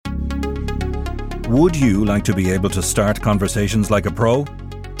Would you like to be able to start conversations like a pro?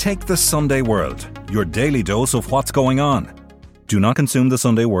 Take the Sunday World, your daily dose of what's going on. Do not consume the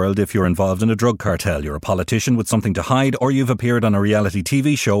Sunday World if you're involved in a drug cartel, you're a politician with something to hide, or you've appeared on a reality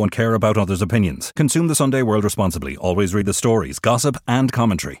TV show and care about others' opinions. Consume the Sunday World responsibly. Always read the stories, gossip and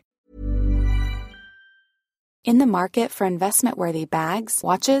commentary. In the market for investment-worthy bags,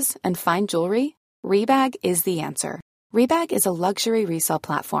 watches, and fine jewelry, Rebag is the answer. Rebag is a luxury resale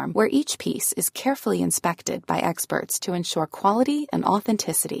platform where each piece is carefully inspected by experts to ensure quality and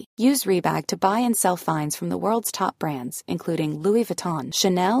authenticity. Use Rebag to buy and sell finds from the world's top brands, including Louis Vuitton,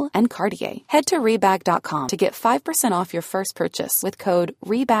 Chanel, and Cartier. Head to Rebag.com to get 5% off your first purchase with code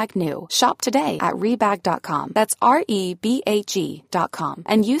REBAGNEW. Shop today at Rebag.com. That's REBAG.com.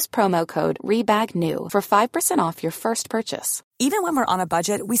 And use promo code REBAGNEW for 5% off your first purchase. Even when we're on a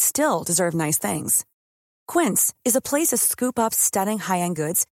budget, we still deserve nice things. Quince is a place to scoop up stunning high-end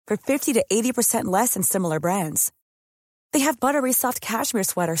goods for 50 to 80% less than similar brands. They have buttery soft cashmere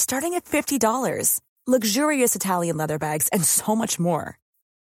sweaters starting at $50, luxurious Italian leather bags, and so much more.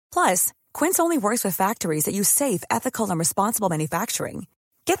 Plus, Quince only works with factories that use safe, ethical, and responsible manufacturing.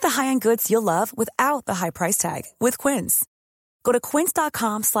 Get the high-end goods you'll love without the high price tag with Quince. Go to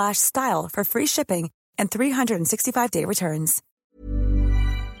quince.com/style for free shipping and 365-day returns.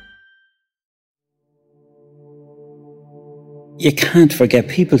 You can't forget,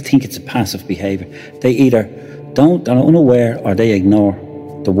 people think it's a passive behaviour. They either they're unaware or they ignore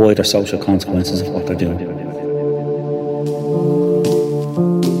the wider social consequences of what they're doing.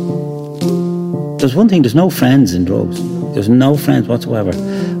 There's one thing, there's no friends in drugs. There's no friends whatsoever.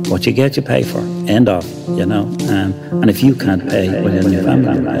 What you get, you pay for. End of, you know. And if you can't pay, well, then your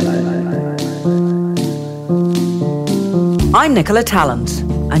family can pay. I'm Nicola Tallant,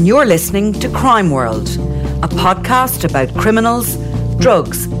 and you're listening to Crime World, a podcast about criminals,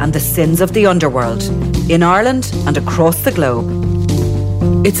 drugs and the sins of the underworld in Ireland and across the globe.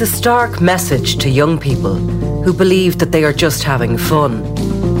 It's a stark message to young people who believe that they are just having fun.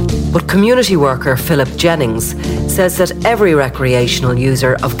 But community worker Philip Jennings says that every recreational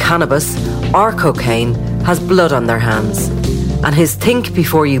user of cannabis or cocaine has blood on their hands. And his Think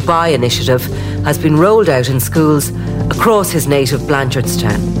Before You Buy initiative has been rolled out in schools across his native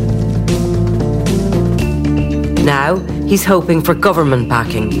Blanchardstown. Now, he's hoping for government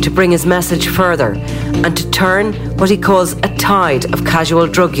backing to bring his message further and to turn what he calls a tide of casual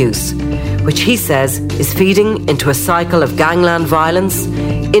drug use, which he says is feeding into a cycle of gangland violence,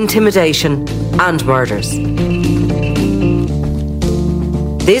 intimidation and murders.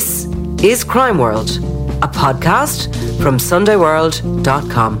 This is Crime World, a podcast from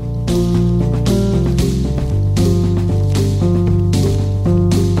SundayWorld.com.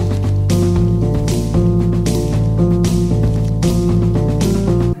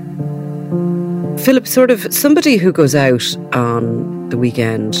 Philip, sort of somebody who goes out on the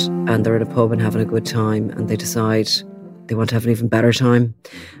weekend and they're at a pub and having a good time and they decide they want to have an even better time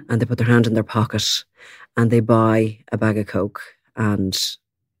and they put their hand in their pocket and they buy a bag of Coke and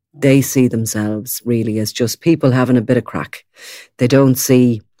they see themselves really as just people having a bit of crack. They don't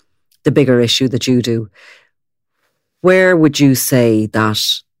see the bigger issue that you do. Where would you say that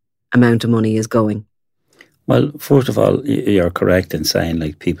amount of money is going? Well, first of all, you're correct in saying,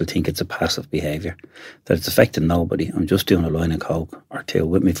 like, people think it's a passive behaviour, that it's affecting nobody. I'm just doing a line of Coke or two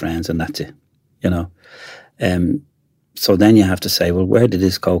with my friends and that's it, you know. So then you have to say, well, where did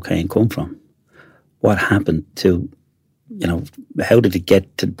this cocaine come from? What happened to, you know, how did it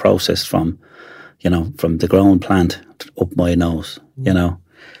get to the process from, you know, from the growing plant up my nose, you know?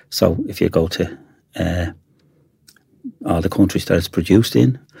 So if you go to all the countries that it's produced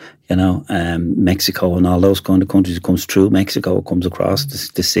in, you know, Mexico and all those kind of countries, it comes through Mexico, it comes across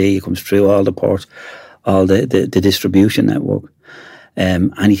the sea, it comes through all the ports, all the distribution network.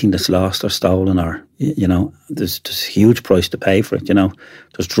 Anything that's lost or stolen or, you know, there's a huge price to pay for it, you know.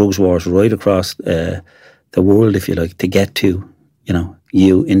 There's drugs wars right across the world, if you like, to get to, you know,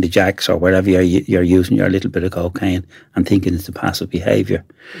 you in the jacks or wherever you're using your little bit of cocaine and thinking it's a passive behaviour.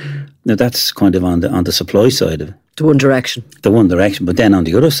 Now that's kind of on the supply side of it. The one direction. The one direction. But then on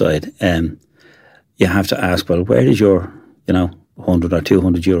the other side, you have to ask, well, where is your, you know, 100 or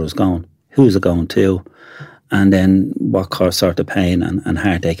 200 euros going? Who's it going to? And then what sort of pain and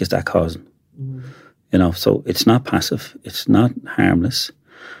heartache is that causing? You know, so it's not passive. It's not harmless.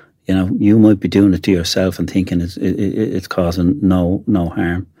 You know, you might be doing it to yourself and thinking it's causing no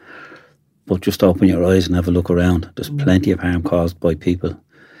harm. But just open your eyes and have a look around. There's plenty of harm caused by people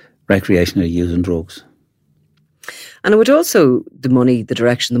recreationally using drugs. And it would also, the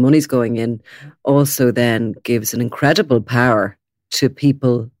direction the money's going in, also then gives an incredible power to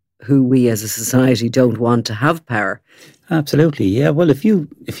people who we as a society don't want to have power. Absolutely, yeah. Well, if you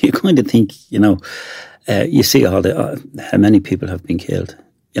kind of think, you see all how many people have been killed,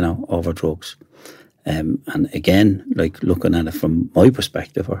 over drugs. And again, like looking at it from my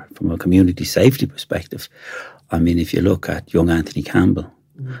perspective or from a community safety perspective, I mean, if you look at young Anthony Campbell,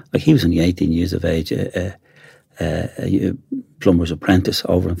 like he was only 18 years of age, a plumber's apprentice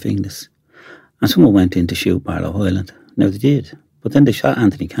over in Finglas. And someone went in to shoot Barlow Highland. Now they did. But then they shot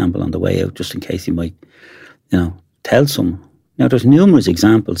Anthony Campbell on the way out just in case he might, tell someone. Now there's numerous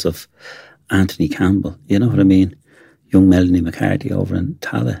examples of Anthony Campbell, you know what I mean? Young Melanie McCarthy over in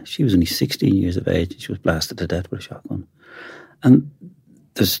Tala. She was only 16 years of age. She was blasted to death with a shotgun. And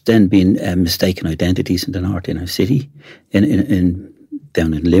there's then been mistaken identities in the North Inner City, down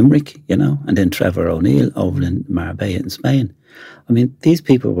in Limerick, and then Trevor O'Neill over in Marbella in Spain. I mean, these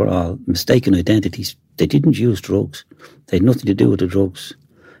people were all mistaken identities. They didn't use drugs. They had nothing to do with the drugs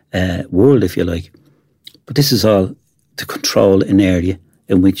world, if you like. But this is all to control an area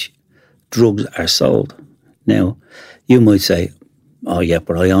in which drugs are sold. Now, you might say, oh yeah,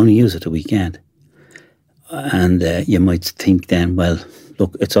 but I only use it the weekend. And you might think then, well,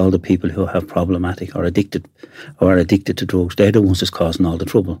 look, it's all the people who have problematic or addicted to drugs. They're the ones that's causing all the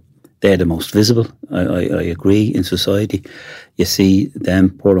trouble. They're the most visible, I agree, in society. You see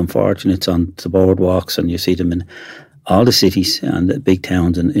them, poor unfortunates, on the boardwalks, and you see them in all the cities and the big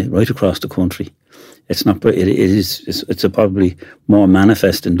towns and right across the country. It's probably more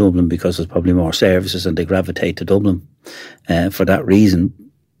manifest in Dublin because there's probably more services and they gravitate to Dublin for that reason.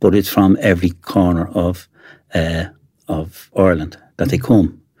 But it's from every corner of Ireland that they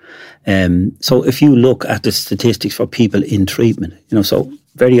come. So if you look at the statistics for people in treatment, so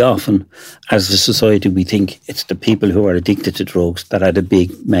very often as a society we think it's the people who are addicted to drugs that are the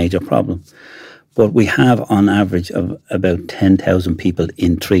big major problem. But we have on average of about 10,000 people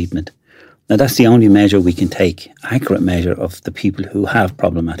in treatment. Now that's the only measure we can take, accurate measure of the people who have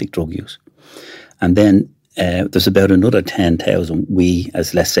problematic drug use. And then there's about another 10,000 we,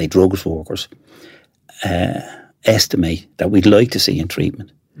 as let's say drugs workers, estimate that we'd like to see in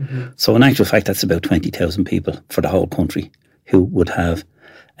treatment. Mm-hmm. So in actual fact, that's about 20,000 people for the whole country who would have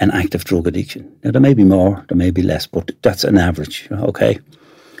an active drug addiction. Now there may be more, there may be less, but that's an average, okay?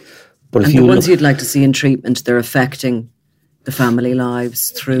 But and the ones you'd like to see in treatment, they're affecting the family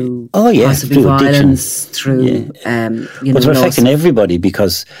lives through possibly through violence, through but they're affecting everybody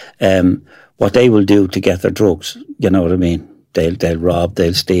because what they will do to get their drugs, you know what I mean? They'll rob,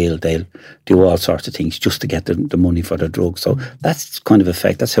 they'll steal, they'll do all sorts of things just to get the money for their drugs. So that's kind of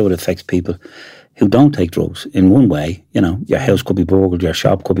that's how it affects people who don't take drugs in one way. Your house could be burgled, your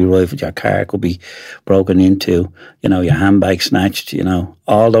shop could be rifled, your car could be broken into, your handbag snatched,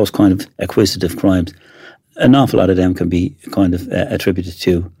 all those kind of acquisitive crimes. An awful lot of them can be kind of attributed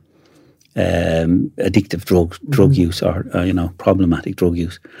to addictive drug use or problematic drug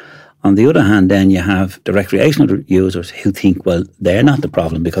use. On the other hand, then you have the recreational users who think, well, they're not the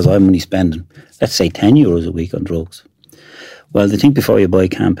problem because I'm only spending, let's say, €10 a week on drugs. Well, the Think Before You Buy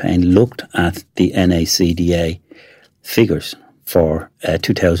campaign looked at the NACDA figures for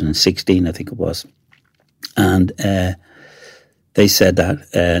 2016, I think it was. And they said that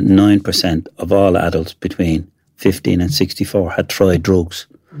 9% of all adults between 15 and 64 had tried drugs,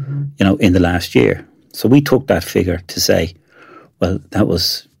 in the last year. So we took that figure to say, well, that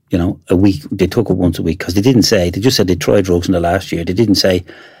was, a week. They took it once a week because they just said they tried drugs in the last year. They didn't say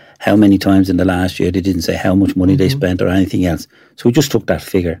how many times in the last year. They didn't say how much money they spent or anything else. So we just took that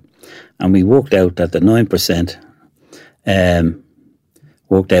figure and we worked out that the 9%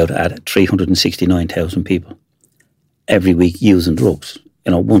 worked out at 369,000 people every week using drugs,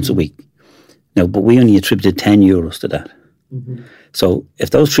 once a week. Now, but we only attributed €10 to that. Mm-hmm. So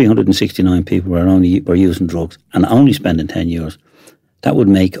if those 369 people were using drugs and only spending €10, that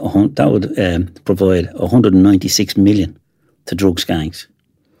would provide 196 million to drugs gangs.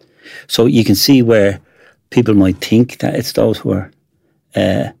 So you can see where people might think that it's those who are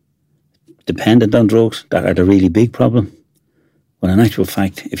dependent on drugs that are the really big problem. Well, in actual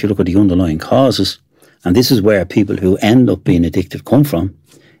fact, if you look at the underlying causes, and this is where people who end up being addicted come from,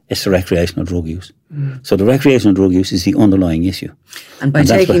 it's the recreational drug use. Mm. So the recreational drug use is the underlying issue. And by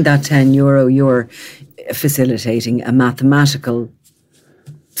taking that €10, you're facilitating a mathematical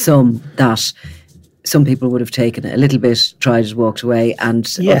sum that some people would have taken a little bit, tried it, walked away, and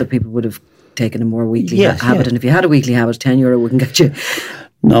other people would have taken a more weekly habit. And if you had a weekly habit, €10 wouldn't get you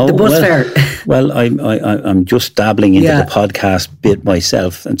the bus fare. Well, I'm just dabbling into the podcast bit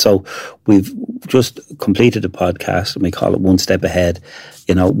myself. And so we've just completed a podcast and we call it One Step Ahead,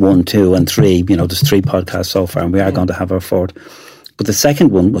 1, 2 and 3. There's 3 podcasts so far and we are going to have our 4th. But the second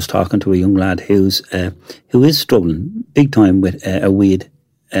one was talking to a young lad who is struggling big time with a weed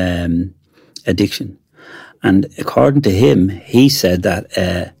addiction. And according to him, he said that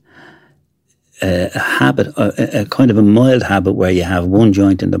a habit, a kind of a mild habit where you have one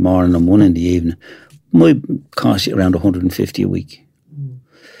joint in the morning and one in the evening might cost you around 150 a week.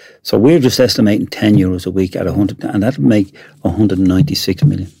 So we're just estimating €10 a week at 100, and that'll make 196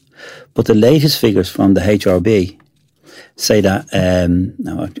 million. But the latest figures from the HRB say that,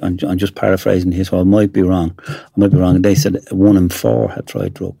 now I'm just paraphrasing here, so I might be wrong. They said 1 in 4 had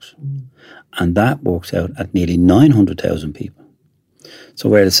tried drugs. And that works out at nearly 900,000 people. So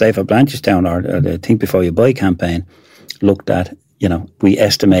where the Safer Blanchardstown or the Think Before You Buy campaign looked at, we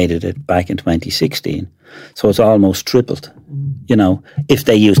estimated it back in 2016. So it's almost tripled, if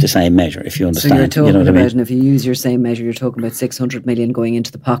they use the same measure, if you understand. So you're talking about, I mean? and if you use your same measure, you're talking about 600 million going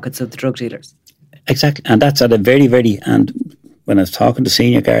into the pockets of the drug dealers. Exactly. And that's at a very, very, and when I was talking to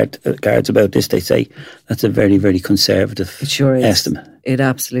senior guards about this, they say that's a very, very conservative estimate. It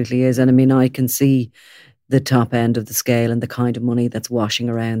absolutely is. And I mean, I can see the top end of the scale and the kind of money that's washing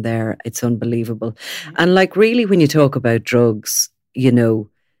around there. It's unbelievable. And really, when you talk about drugs, a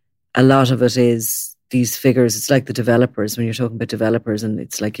lot of it is these figures. It's like the developers, when you're talking about developers, and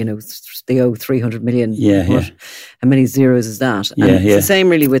it's like, they owe 300 million. Yeah. How many zeros is that? And it's the same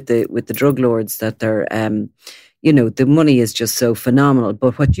really with the drug lords, that they're, the money is just so phenomenal.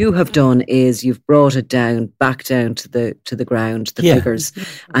 But what you have done is you've brought it back down to the ground, the figures,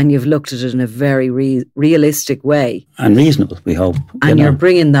 and you've looked at it in a very realistic way. And reasonable, we hope. And you're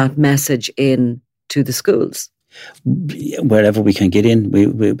bringing that message in to the schools. Wherever we can get in,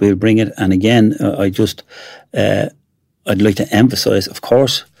 we'll bring it. And again, I'd like to emphasise, of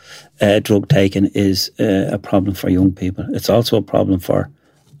course, drug taking is a problem for young people. It's also a problem for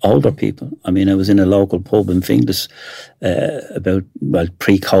older people. I mean, I was in a local pub in Finglas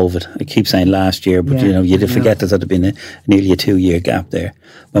pre-COVID. I keep saying last year, but you'd forget that there'd been nearly a 2-year gap there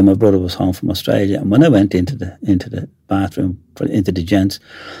when my brother was home from Australia. And when I went into the bathroom, into the gents,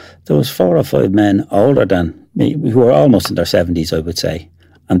 there was 4 or 5 men older than me, who were almost in their 70s, I would say,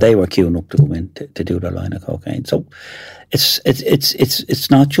 and they were queuing up to go in to do their line of cocaine. So it's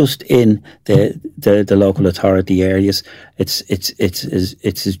not just in the local authority areas. It's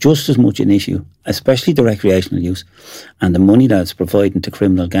just as much an issue, especially the recreational use and the money that's providing to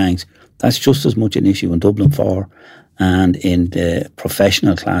criminal gangs. That's just as much an issue in Dublin 4 and in the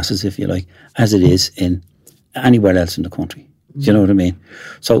professional classes, if you like, as it is in anywhere else in the country. Do you know what I mean?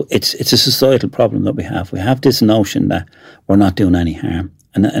 So it's a societal problem that we have. We have this notion that we're not doing any harm,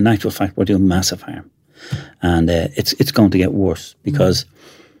 and in actual fact, we're doing massive harm. And it's going to get worse because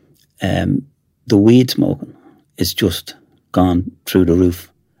the weed smoking is just gone through the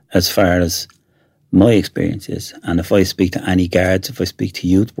roof as far as my experience is. And if I speak to any guards, if I speak to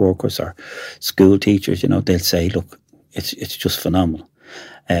youth workers or school teachers, they'll say, look, it's just phenomenal.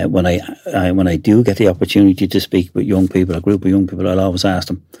 When I do get the opportunity to speak with young people, a group of young people, I'll always ask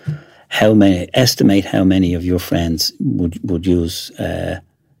them, estimate how many of your friends would use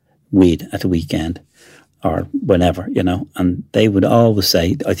weed at the weekend or whenever, and they would always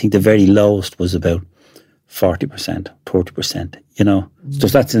say, I think the very lowest was about 40%, 30%, So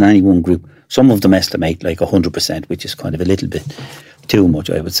that's in any one group. Some of them estimate like 100%, which is kind of a little bit too much,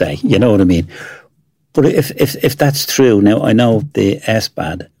 I would say, you know what I mean? But if that's true, now I know the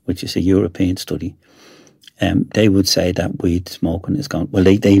SBAD, which is a European study, they would say that weed smoking is gone. Well,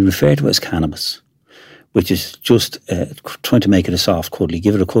 they refer to it as cannabis, which is just trying to make it a soft cuddly,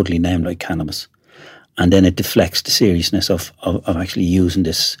 give it a cuddly name like cannabis, and then it deflects the seriousness of actually using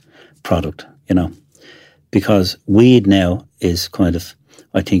this product, because weed now is kind of,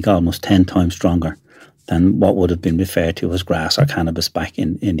 I think, almost 10 times stronger than what would have been referred to as grass or cannabis back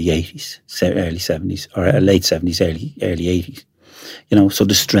in the 80s, early 70s, or late 70s, early 80s. So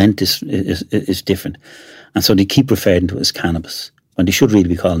the strength is different. And so they keep referring to it as cannabis when they should really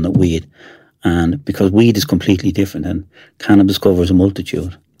be calling it weed. And because weed is completely different and cannabis covers a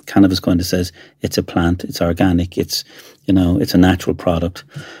multitude. Cannabis kind of says it's a plant, it's organic, it's a natural product,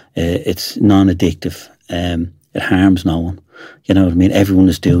 it's non-addictive, it harms no one. You know what I mean? Everyone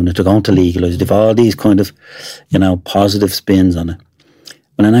is doing it. They're going to legalise. They've all these kind of, positive spins on it.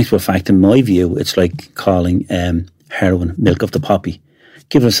 When in actual fact, in my view, it's like calling heroin milk of the poppy.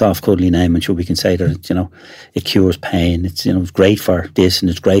 Give it a soft, cuddly name, and sure we can say that it cures pain. It's it's great for this and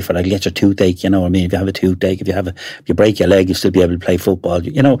it's great for that. It gets your toothache. You know what I mean? If you have a toothache, if you break your leg, you'll still be able to play football.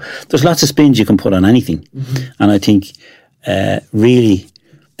 There's lots of spins you can put on anything, and I think really.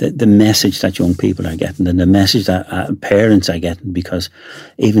 The message that young people are getting and the message that parents are getting, because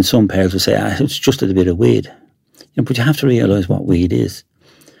even some parents will say, it's just a bit of weed. But you have to realise what weed is.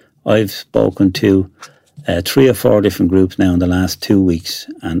 I've spoken to 3 or 4 different groups now in the last 2 weeks,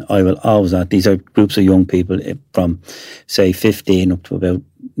 and I will always add, these are groups of young people from, say, 15 up to about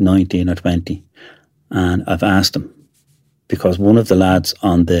 19 or 20, and I've asked them, because one of the lads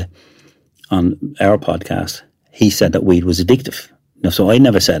on our podcast, he said that weed was addictive. So I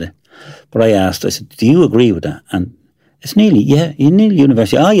never said it, but I asked, I said, do you agree with that? And it's nearly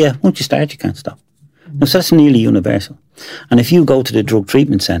universal. Oh yeah, once you start, you can't stop. So that's nearly universal. And if you go to the drug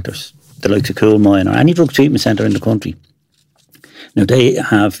treatment centres, the likes of Coolmine or any drug treatment centre in the country, now they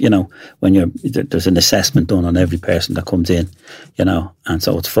have, when there's an assessment done on every person that comes in, and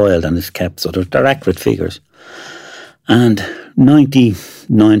so it's filed and it's kept, so they're accurate figures. And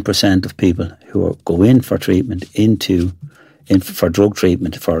 99% of people who go in for treatment for drug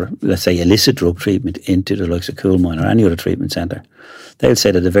treatment, for, let's say, illicit drug treatment into the likes of Coolmine or any other treatment centre, they'll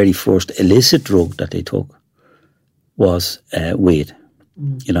say that the very first illicit drug that they took was weed,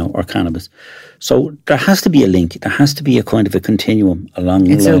 or cannabis. So there has to be a link. There has to be a kind of a continuum along the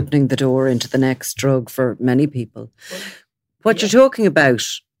line. It's opening the door into the next drug for many people. What you're talking about,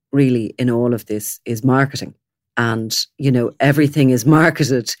 really, in all of this is marketing. And, everything is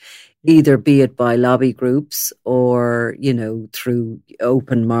marketed, either be it by lobby groups or, through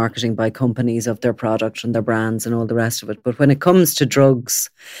open marketing by companies of their product and their brands and all the rest of it. But when it comes to drugs,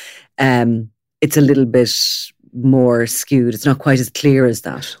 it's a little bit more skewed. It's not quite as clear as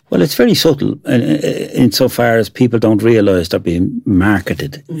that. Well, it's very subtle insofar as people don't realise they're being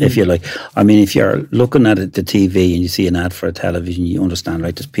marketed, if you like. I mean, if you're looking at the TV and you see an ad for a television, you understand,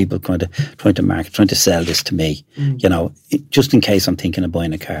 right, there's people kind of trying to sell this to me, just in case I'm thinking of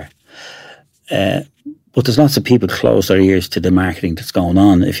buying a car. But there's lots of people close their ears to the marketing that's going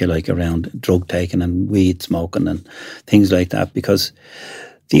on, if you like, around drug taking and weed smoking and things like that, because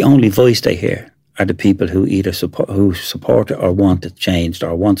the only voice they hear are the people who either support it or want it changed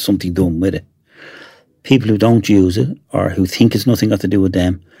or want something done with it. People who don't use it or who think it's nothing got to do with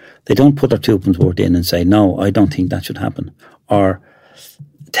them, they don't put their twopence worth in and say, no, I don't think that should happen, or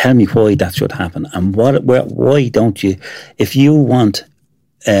tell me why that should happen, and why don't you, if you want,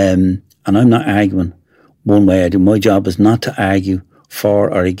 and I'm not arguing one way or the other. My job is not to argue for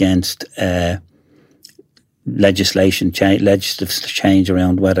or against legislative change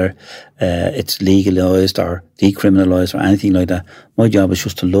around whether it's legalised or decriminalised or anything like that. My job is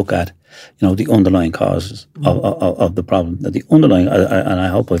just to look at, the underlying causes of the problem. The underlying, and I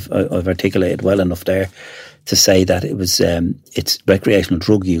hope I've articulated well enough there to say that it's recreational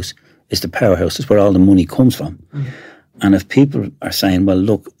drug use is the powerhouse. It's where all the money comes from. And if people are saying, well,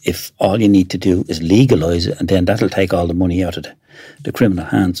 look, if all you need to do is legalise it and then that'll take all the money out of the criminal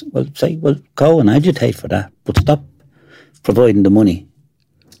hands, well, go and agitate for that, but stop providing the money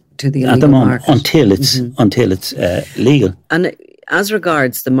to the at the moment market. until it's legal. And as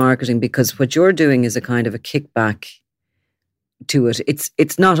regards the marketing, because what you're doing is a kind of a kickback to it.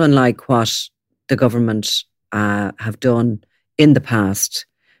 It's not unlike what the government have done in the past.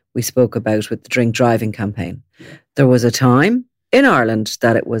 We spoke about with the drink driving campaign. There was a time in Ireland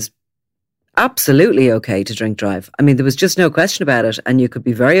that it was absolutely okay to drink drive. I mean, there was just no question about it, and you could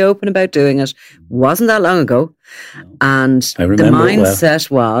be very open about doing it. Wasn't that long ago. And the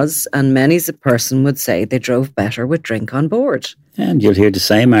mindset was, and many's a person would say, they drove better with drink on board. And you'll hear the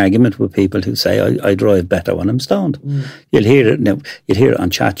same argument with people who say, I drive better when I'm stoned. You'll hear it now. You'll hear it on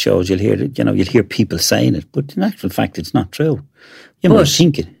chat shows. You'll hear it. You'll hear people saying it, but in actual fact, it's not true. You might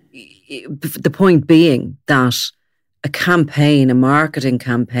think it. The point being that a marketing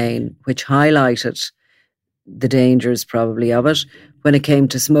campaign, which highlighted the dangers probably of it. When it came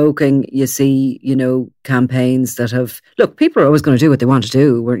to smoking, you see, campaigns that have... Look, people are always going to do what they want to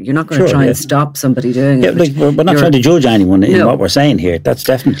do. You're not going to try and stop somebody doing it. We're not trying to judge anyone in what we're saying here. That's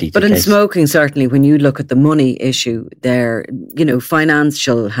definitely the case. But in smoking, certainly, when you look at the money issue there,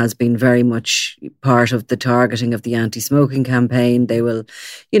 financial has been very much part of the targeting of the anti-smoking campaign. They will,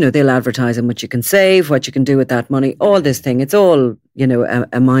 they'll advertise on what you can save, what you can do with that money, all this thing. It's all, a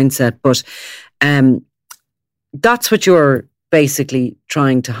mindset. But that's what you're basically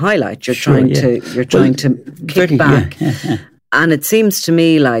trying to highlight. You're trying to kick back. And it seems to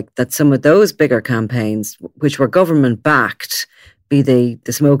me like that some of those bigger campaigns, which were government backed, be they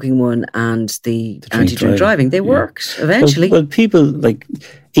the smoking one and the anti-drink driving, they worked eventually. Well, people, like,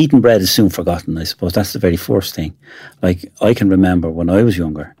 eating bread is soon forgotten, I suppose. That's the very first thing. Like, I can remember when I was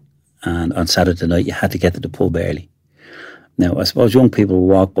younger, and on Saturday night you had to get to the pub early. Now, I suppose young people will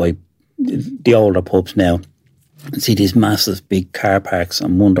walk by the older pubs now and see these massive big car parks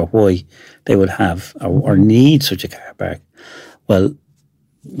and wonder why they would have or need such a car park. Well,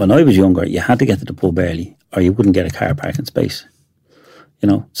 when I was younger, you had to get to the pub early, or you wouldn't get a car parking space. You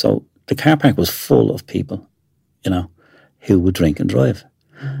know, so the car park was full of people, you know, who would drink and drive.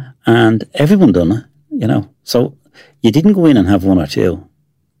 And everyone done it, you know. So you didn't go in and have one or two,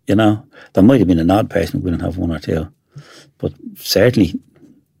 you know. There might have been an odd person who wouldn't have one or two, but certainly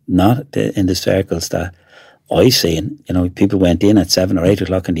not in the circles that I've seen. You know, people went in at 7 or 8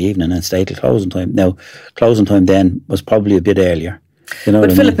 o'clock in the evening and stayed till closing time. Now, closing time then was probably a bit earlier. You know,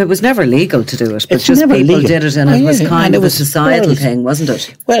 but Philip, it was never legal to do it. But just people legal. Did it, and it was kind of a societal thing, wasn't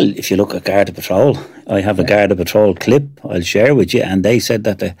it? Well, if you look at Garda Patrol, I have a Garda Patrol clip I'll share with you, and they said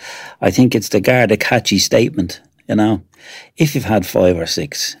that I think it's the Garda catchy statement. You know, if you've had 5 or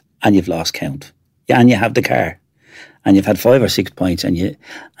 6 and you've lost count, and you have the car, and you've had 5 or 6 points, and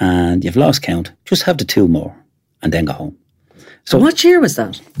you've lost count, just have the 2 more, and then go home. So, what year was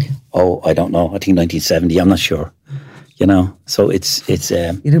that? Oh, I don't know. I think 1970. I'm not sure. You know, so it's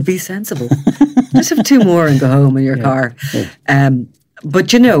you know, be sensible. Just have 2 more and go home in your car. Yeah.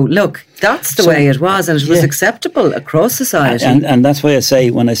 But you know, look, that's the way it was, and it was acceptable across society. And that's why I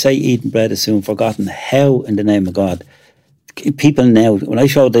say, when I say eating bread is soon forgotten, how in the name of God, people now, when I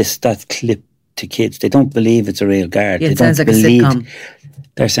show that clip to kids, they don't believe it's a real guard. It sounds like a sitcom.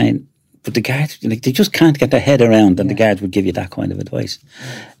 They're saying, but the guard, like, they just can't get their head around that the guard would give you that kind of advice.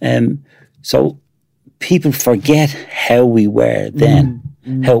 So people forget how we were then,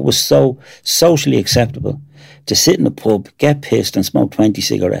 how it was so socially acceptable to sit in a pub, get pissed and smoke 20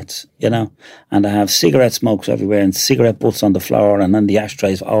 cigarettes, you know, and to have cigarette smokes everywhere and cigarette butts on the floor and then the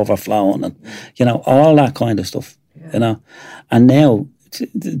ashtrays overflowing and, you know, all that kind of stuff, you know. And now,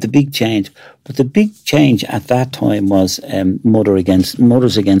 the big change, but the big change at that time was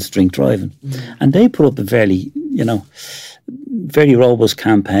Mothers Against Drink Driving. And they put up a very, you know, very robust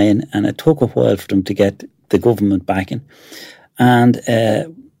campaign, and it took a while for them to get the government backing. And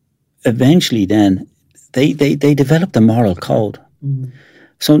eventually then they developed a moral code.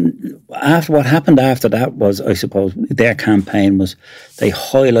 So after what happened after that was, I suppose, their campaign was they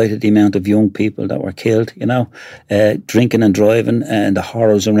highlighted the amount of young people that were killed, you know, drinking and driving, and the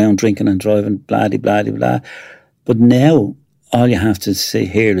horrors around drinking and driving, blah, blah, blah, blah. But now all you have to say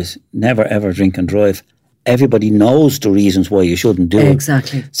here is never ever drink and drive. Everybody knows the reasons why you shouldn't do it.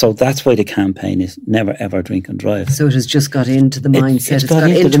 Exactly. So that's why the campaign is never ever drink and drive. So it has just got into the mindset. It's got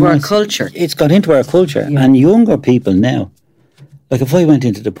into our culture. It's got into our culture. Yeah. And younger people now, like if I went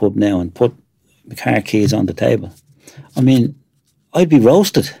into the pub now and put the car keys on the table, I mean, I'd be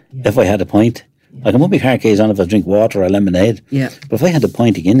roasted if I had a pint. I can put my car keys on if I drink water or lemonade. Yeah. But if I had a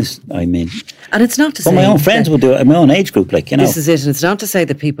pint of Guinness, I mean... And it's not to say... my own friends would do it, my own age group, like, you know. This is it, and it's not to say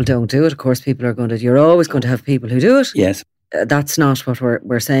that people don't do it. Of course, people are going to... You're always going to have people who do it. Yes. That's not what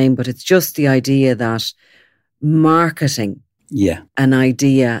we're saying, but it's just the idea that marketing... an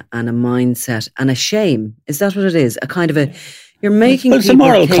idea and a mindset and a shame, is that what it is? A kind of a... You're making it's a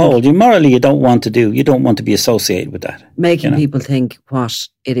moral code. You don't want to be associated with that. Making people think what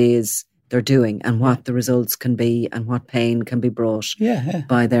it is they're doing and what the results can be and what pain can be brought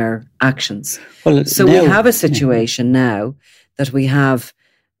by their actions. Well, so now, we have a situation now that we have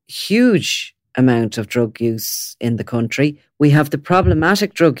huge amount of drug use in the country. We have the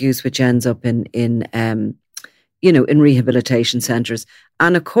problematic drug use which ends up in rehabilitation centres,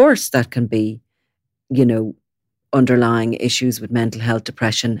 and of course that can be, you know, underlying issues with mental health,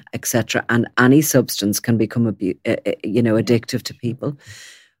 depression, etc. And any substance can become addictive to people.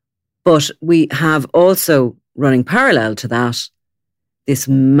 But we have also, running parallel to that, this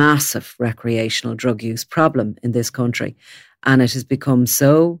massive recreational drug use problem in this country. And it has become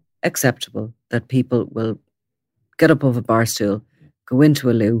so acceptable that people will get up off a bar stool, go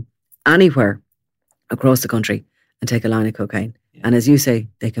into a loo, anywhere across the country and take a line of cocaine. And as you say,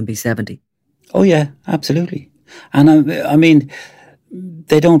 they can be 70. Oh yeah, absolutely. And I mean,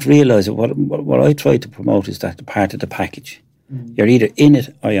 they don't realise it. What I try to promote is that part of the package. You're either in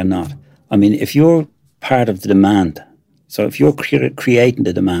it or you're not. I mean, if you're part of the demand, so if you're creating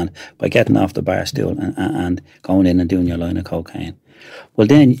the demand by getting off the bar stool and going in and doing your line of cocaine, well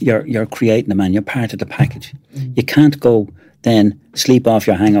then you're creating the man, you're part of the package. You can't go then sleep off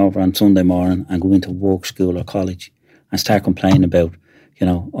your hangover on Sunday morning and go into work, school or college and start complaining about, you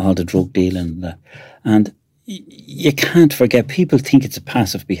know, all the drug dealing and you can't forget, people think it's a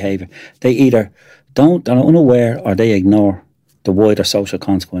passive behaviour. They either they're unaware or they ignore the wider social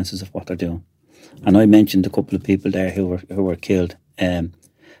consequences of what they're doing. And I mentioned a couple of people there who were killed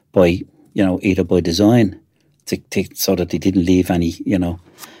by, you know, either by design so that they didn't leave any, you know,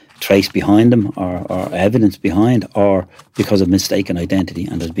 trace behind them or evidence behind, or because of mistaken identity.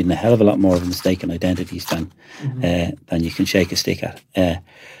 And there's been a hell of a lot more of mistaken identities than you can shake a stick at.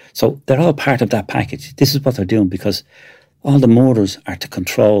 So they're all part of that package. This is what they're doing because all the murders are to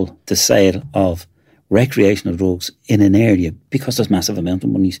control the sale of recreational drugs in an area because there's massive amount of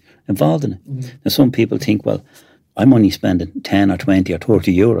money involved in it. Now, some people think, well, I'm only spending 10 or 20 or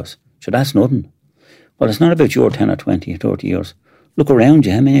 30 euros. So that's nothing. Well, it's not about your 10 or 20 or 30 euros. Look around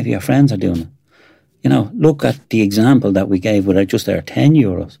you. How many of your friends are doing it? You know, look at the example that we gave with just our 10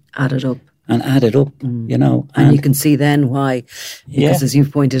 euros. Add it up. And add it up, you know. And you can see then why. Because as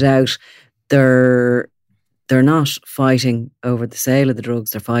you've pointed out, they're not fighting over the sale of the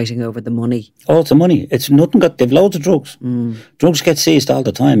drugs, they're fighting over the money. Oh, it's the money. It's nothing got, they've loads of drugs. Drugs get seized all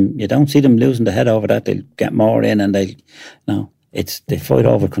the time. You don't see them losing the head over that. They'll get more in and they fight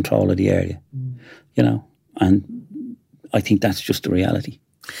over control of the area, you know. And I think that's just the reality.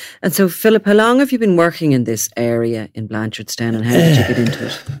 And so, Philip, how long have you been working in this area in Blanchardstown, and how did you get into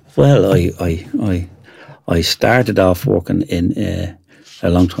it? Well, I started off working in a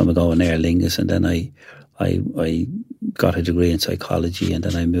long time ago in Aer Lingus, and then I got a degree in psychology, and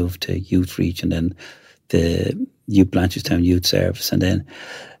then I moved to Youth Reach, and then the Blanchardstown Youth Service, and then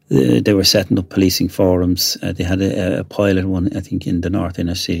they were setting up policing forums. They had a pilot one, I think, in the North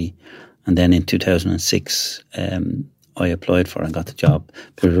Inner City, and then in 2006. I applied for and got the job,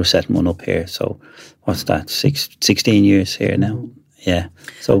 but we were setting one up here. So what's that, 16 years here now? Yeah.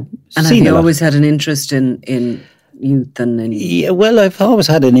 So, and have you always had an interest in youth and in... Yeah, well, I've always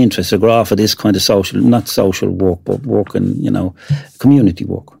had an interest to go off of this kind of social, not social work, but working, you know, community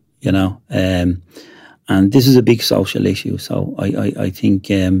work, you know. And this is a big social issue. So I think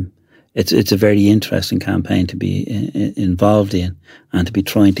it's a very interesting campaign to be involved in and to be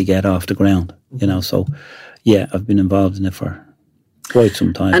trying to get off the ground, you know. So, yeah, I've been involved in it for quite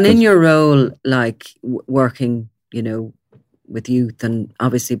some time. And in your role, like working, you know, with youth and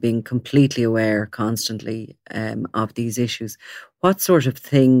obviously being completely aware constantly of these issues, what sort of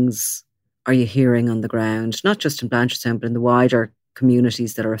things are you hearing on the ground, not just in Blanchardstown, but in the wider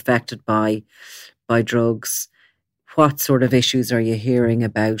communities that are affected by drugs? What sort of issues are you hearing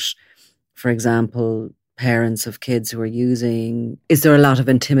about, for example, parents of kids who are using? Is there a lot of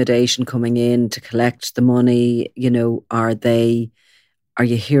intimidation coming in to collect the money? You know, are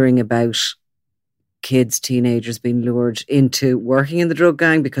you hearing about kids, teenagers being lured into working in the drug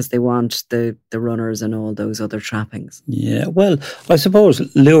gang because they want the runners and all those other trappings? Yeah, well, I suppose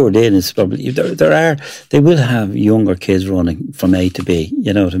lured in is probably, they will have younger kids running from A to B,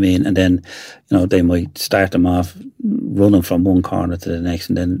 you know what I mean? And then, you know, they might start them off running from one corner to the next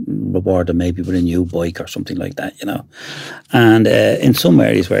and then reward them maybe with a new bike or something like that, you know. And in some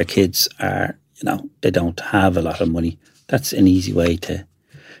areas where kids are, you know, they don't have a lot of money, that's an easy way to,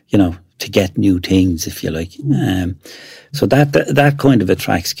 you know, to get new things, if you like. So that kind of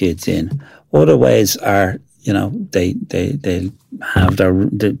attracts kids in. Other ways are, you know, they have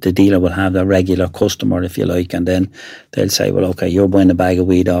the dealer will have their regular customer, if you like, and then they'll say, well, okay, you're buying a bag of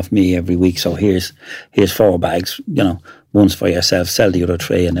weed off me every week, so here's 4 bags, you know, one's for yourself, sell the other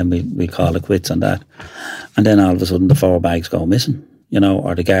 3, and then we call it quits on that. And then all of a sudden the 4 bags go missing, you know,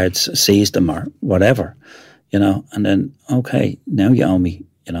 or the guards seize them or whatever, you know, and then, okay, now you owe me,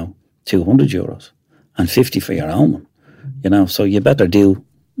 you know, 200 euros and 50 for your own one, you know, so you better do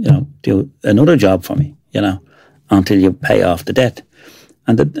another job for me, you know, until you pay off the debt.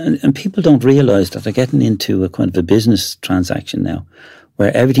 And people don't realise that they're getting into a kind of a business transaction now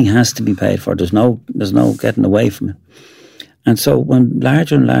where everything has to be paid for. There's no getting away from it. And so when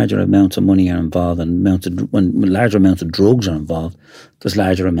larger and larger amounts of money are involved and when larger amounts of drugs are involved, there's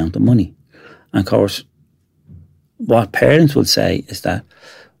larger amount of money. And of course, what parents will say is that,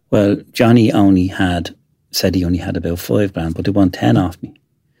 well, Johnny said he only had about 5 grand, but they want 10 off me.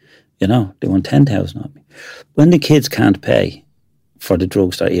 You know, they want 10,000 off me. When the kids can't pay for the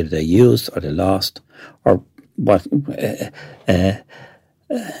drugs that either they used or they lost, or what a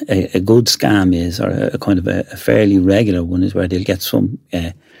good scam is, or a kind of a fairly regular one is where they'll get some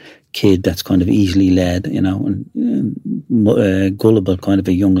kid that's kind of easily led, you know, and gullible kind of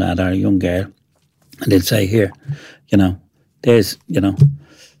a young lad or a young girl, and they'll say, here, you know, there's, you know,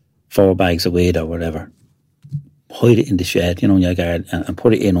 4 bags of weed or whatever. Hide it in the shed, you know, in your garden, and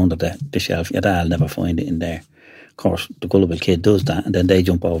put it in under the shelf. Your dad will never find it in there. Of course, the gullible kid does that, and then they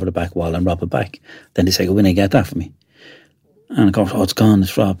jump over the back wall and rob it back. Then they say, go in and get that for me. And of course, oh, it's gone,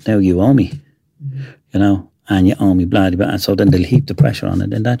 it's robbed. Now you owe me, you know, and you owe me, blah, blah, blah. And so then they'll heap the pressure on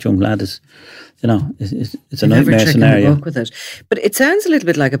it. And that young lad is, you know, it's a nightmare scenario. With it. But it sounds a little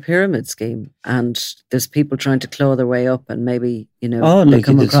bit like a pyramid scheme, and there's people trying to claw their way up and maybe, you know,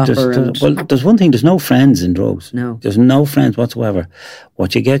 become a cropper. Well, there's one thing, there's no friends in drugs. No. There's no friends whatsoever.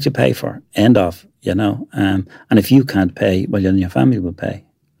 What you get, you pay for. End of, you know. And if you can't pay, well, then your family will pay.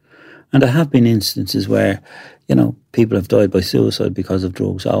 And there have been instances where, people have died by suicide because of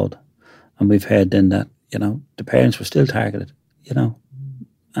drugs out. And we've heard then that, the parents were still targeted,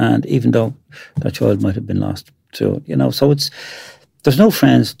 and even though their child might have been lost to it, so there's no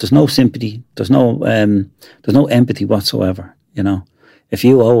friends, there's no sympathy, there's no empathy whatsoever, If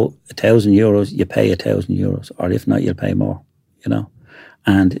you owe €1,000, you pay €1,000, or if not, you'll pay more,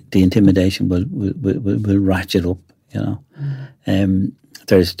 and the intimidation will ratchet up,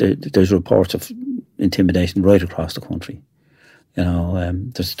 There's reports of intimidation right across the country.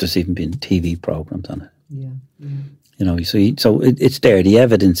 There's even been TV programs on it. Yeah. So it's there. The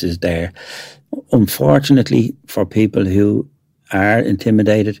evidence is there. Unfortunately, for people who are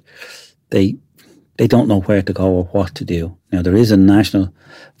intimidated, they don't know where to go or what to do. Now, there is a national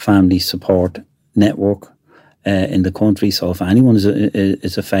family support network in the country. So if anyone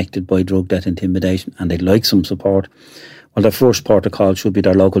is affected by drug debt intimidation and they'd like some support, well, their first port of call should be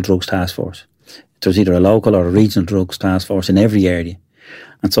their local drugs task force. There's either a local or a regional drugs task force in every area,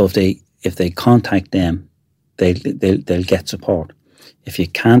 and so if they contact them, they'll get support. If you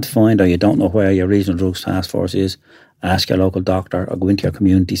can't find or you don't know where your regional drugs task force is, ask your local doctor or go into your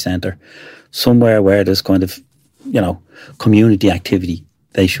community centre, somewhere where there's kind of community activity.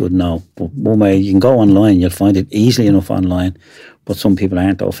 They should know. But one way, you can go online, you'll find it easily enough online, but some people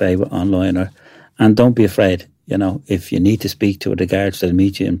aren't au fait with online. And don't be afraid. If you need to speak to the guards, they'll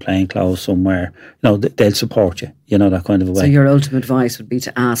meet you in plain clothes somewhere. They'll support you. That kind of a way. So your ultimate advice would be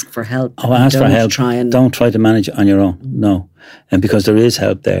to ask for help. Oh, ask for help. Don't try to manage it on your own. No, and because there is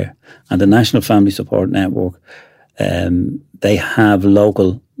help there, and the National Family Support Network, they have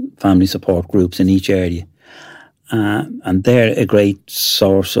local family support groups in each area, and they're a great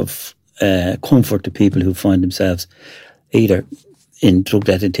source of comfort to people who find themselves either in drug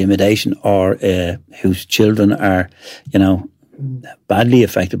debt intimidation or whose children are, badly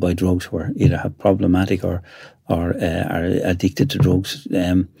affected by drugs, who either have problematic or are addicted to drugs.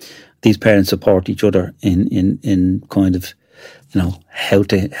 These parents support each other in kind of, how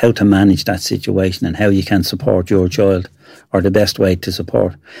to manage that situation and how you can support your child, or the best way to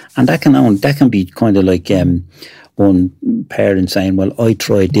support. And that can be kind of like one parent saying, well, I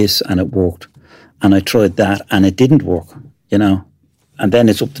tried this and it worked, and I tried that and it didn't work, And then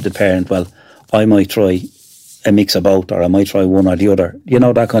it's up to the parent, well, I might try a mix of both, or I might try one or the other,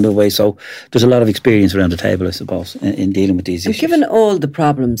 that kind of way. So there's a lot of experience around the table, I suppose, in dealing with these issues. Given all the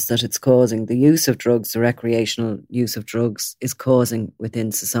problems that it's causing, the use of drugs, the recreational use of drugs is causing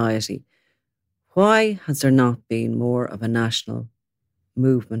within society, why has there not been more of a national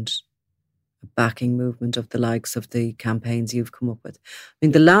movement, a backing movement of the likes of the campaigns you've come up with? I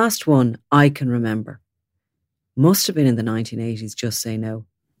mean, the last one I can remember must have been in the 1980s, Just Say No.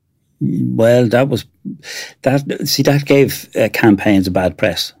 Well, that gave campaigns a bad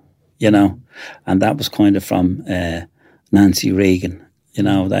press, and that was kind of from Nancy Reagan,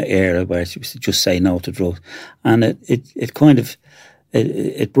 that era where she was just say no to drugs. And it kind of,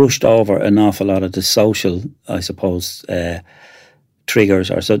 it brushed over an awful lot of the social, I suppose, triggers,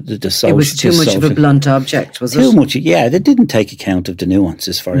 or so the social. It was too much of a blunt object, was it? Too much, yeah. They didn't take account of the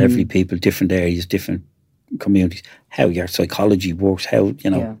nuances for every people, different areas, different communities, how your psychology works, how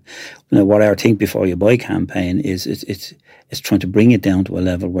what our Think Before You Buy campaign is. It's trying to bring it down to a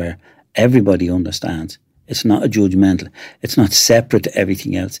level where everybody understands. It's not a judgmental. It's not separate to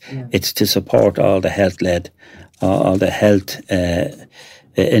everything else. Yeah. It's to support all the health-led, all the health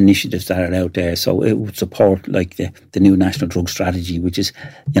initiatives that are out there. So it would support like the new national drug strategy, which is,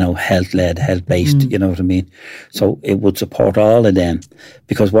 health-led, health-based, you know what I mean? So it would support all of them,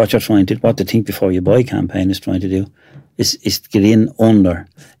 because what the Think Before You Buy campaign is trying to do is to get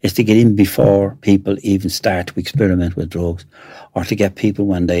in before people even start to experiment with drugs, or to get people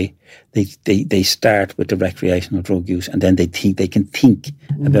when they start with the recreational drug use, and then they can think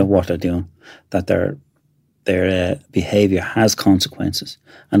about what they're doing, that their behaviour has consequences,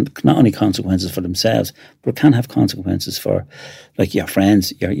 and not only consequences for themselves, but it can have consequences for like your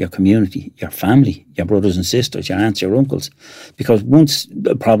friends, your community, your family, your brothers and sisters, your aunts, your uncles. Because once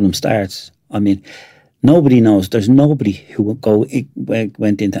the problem starts, I mean, nobody knows. There's nobody who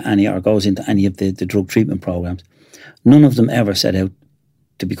went into any or goes into any of the drug treatment programs. None of them ever set out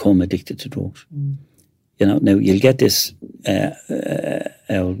to become addicted to drugs. Now you'll get this guff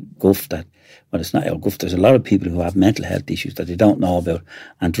that, well, it's not guff. There's a lot of people who have mental health issues that they don't know about,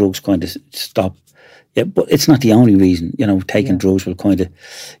 and drugs kind of stop. Yeah, but it's not the only reason. Taking drugs will kind of,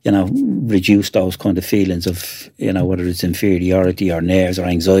 reduce those kind of feelings of, whether it's inferiority or nerves or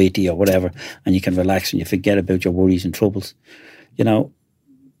anxiety or whatever, and you can relax and you forget about your worries and troubles.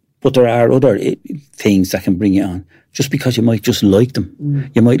 But there are other things that can bring you on, just because you might just like them.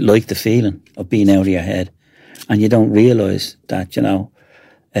 You might like the feeling of being out of your head, and you don't realise that,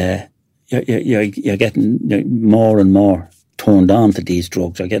 you're getting more and more turned on to these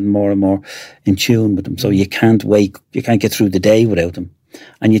drugs. You're getting more and more in tune with them. So you can't get through the day without them.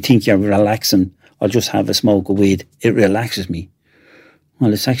 And you think you're relaxing, I'll just have a smoke of weed, it relaxes me.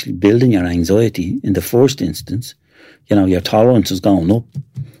 Well, it's actually building your anxiety in the first instance. Your tolerance is going up.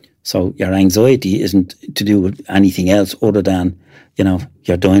 So your anxiety isn't to do with anything else other than,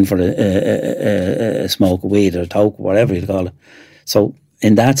 you're dying for a smoke of weed or a toke, whatever you call it. So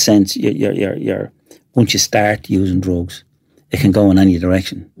in that sense, you're once you start using drugs, it can go in any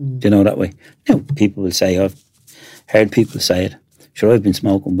direction. Do you know that way? People will say, I've heard people say it, sure, I've been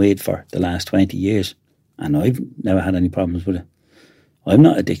smoking weed for the last 20 years and I've never had any problems with it. I'm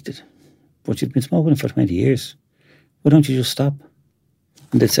not addicted. But you've been smoking it for 20 years. Why don't you just stop?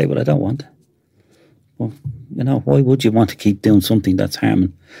 And they'd say, well, I don't want it. Well, why would you want to keep doing something that's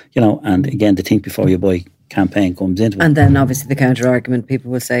harming? And again, the think before you buy campaign comes into it. And then obviously the counter argument, people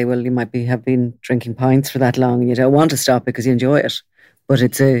will say, well, you might have been drinking pints for that long and you don't want to stop because you enjoy it. But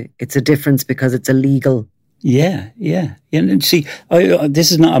it's a difference because it's illegal. Yeah. And see,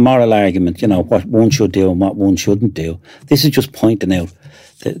 this is not a moral argument, what one should do and what one shouldn't do. This is just pointing out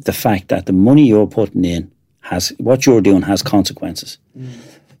the fact that the money you're putting in what you're doing has consequences,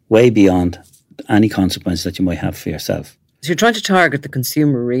 way beyond any consequences that you might have for yourself. So you're trying to target the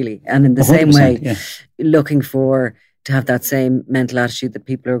consumer, really, and in the same way, looking to have that same mental attitude that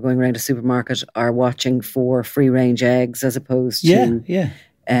people who are going around a supermarket are watching for free-range eggs as opposed to...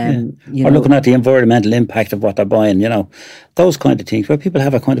 Or looking at the environmental impact of what they're buying, those kind of things, where people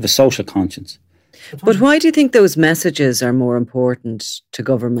have a kind of a social conscience. But why do you think those messages are more important to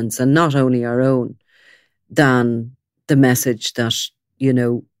governments, and not only our own, than the message that,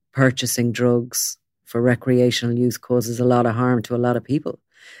 purchasing drugs for recreational use causes a lot of harm to a lot of people?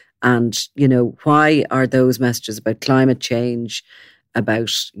 And, why are those messages about climate change,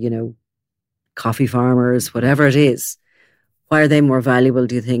 about, coffee farmers, whatever it is, why are they more valuable,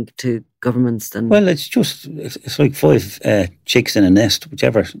 do you think, to governments than... Well, it's like 5 chicks in a nest,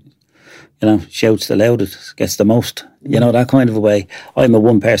 whichever, shouts the loudest, gets the most, that kind of a way. I'm a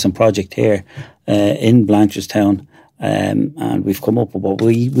one-person project here in Blanchardstown, and we've come up with what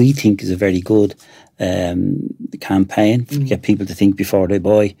we think is a very good campaign to get people to think before they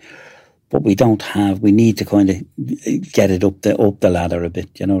buy. But we need to kind of get it up the ladder a bit,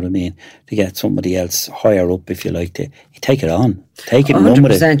 you know what I mean? To get somebody else higher up, if you like, to take it on. Take it and run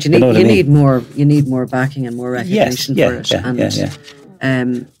with it. You need more backing and more recognition for it.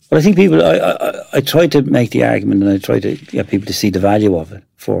 But I think people, I try to make the argument, and I try to get people to see the value of it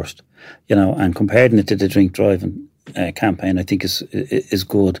first, and comparing it to the drink driving campaign, I think is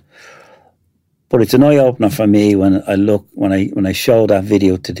good. But it's an eye opener for me when I show that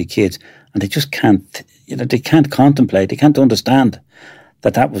video to the kids, and they just can't, they can't contemplate, they can't understand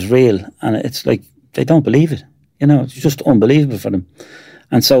that was real, and it's like they don't believe it. It's just unbelievable for them.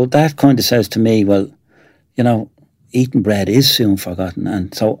 And so that kind of says to me, well, eating bread is soon forgotten,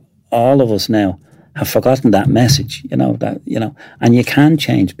 and so all of us now have forgotten that message. And you can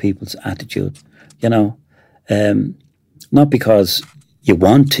change people's attitude. Not because you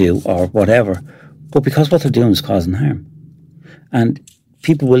want to or whatever, but because what they're doing is causing harm. And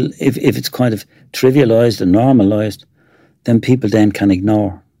people will, if it's kind of trivialised and normalised, then people then can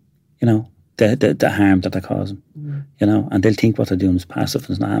ignore, the harm that they're causing. And they'll think what they're doing is passive and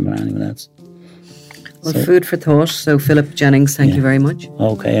it's not harming anyone else. Well, food for thought. So, Philip Jennings, thank you very much.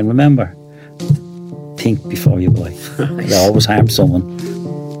 Okay, and remember, think before you buy. You always harm someone.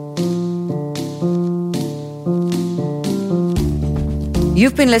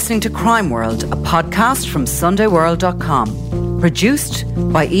 You've been listening to Crime World, a podcast from SundayWorld.com, produced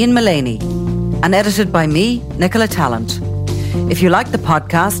by Ian Mullaney and edited by me, Nicola Tallant. If you like the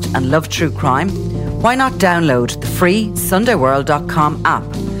podcast and love true crime, why not download the free SundayWorld.com app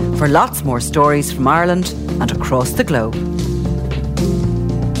for lots more stories from Ireland and across the globe.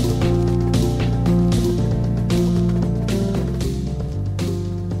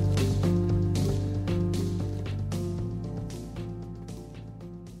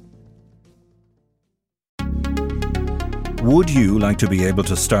 Would you like to be able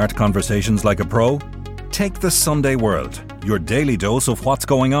to start conversations like a pro? Take the Sunday World, your daily dose of what's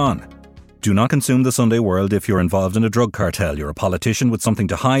going on. Do not consume the Sunday World if you're involved in a drug cartel, you're a politician with something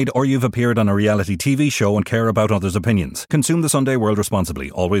to hide, or you've appeared on a reality TV show and care about others' opinions. Consume the Sunday World responsibly.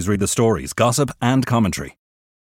 Always read the stories, gossip and commentary.